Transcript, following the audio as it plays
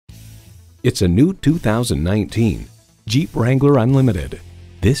It's a new 2019 Jeep Wrangler Unlimited.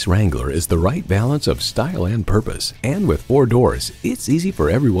 This Wrangler is the right balance of style and purpose, and with 4 doors, it's easy for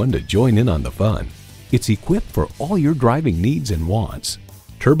everyone to join in on the fun. It's equipped for all your driving needs and wants.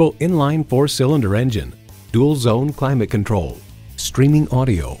 Turbo inline 4-cylinder engine, dual zone climate control, streaming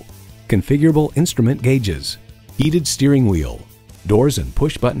audio, configurable instrument gauges, heated steering wheel, doors and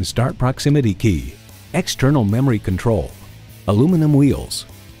push-button start proximity key, external memory control, aluminum wheels,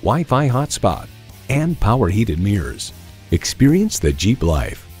 Wi-Fi hotspot, and power heated mirrors. Experience the Jeep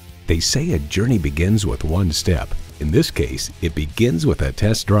life. They say a journey begins with one step. In this case, it begins with a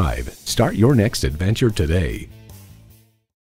test drive. Start your next adventure today.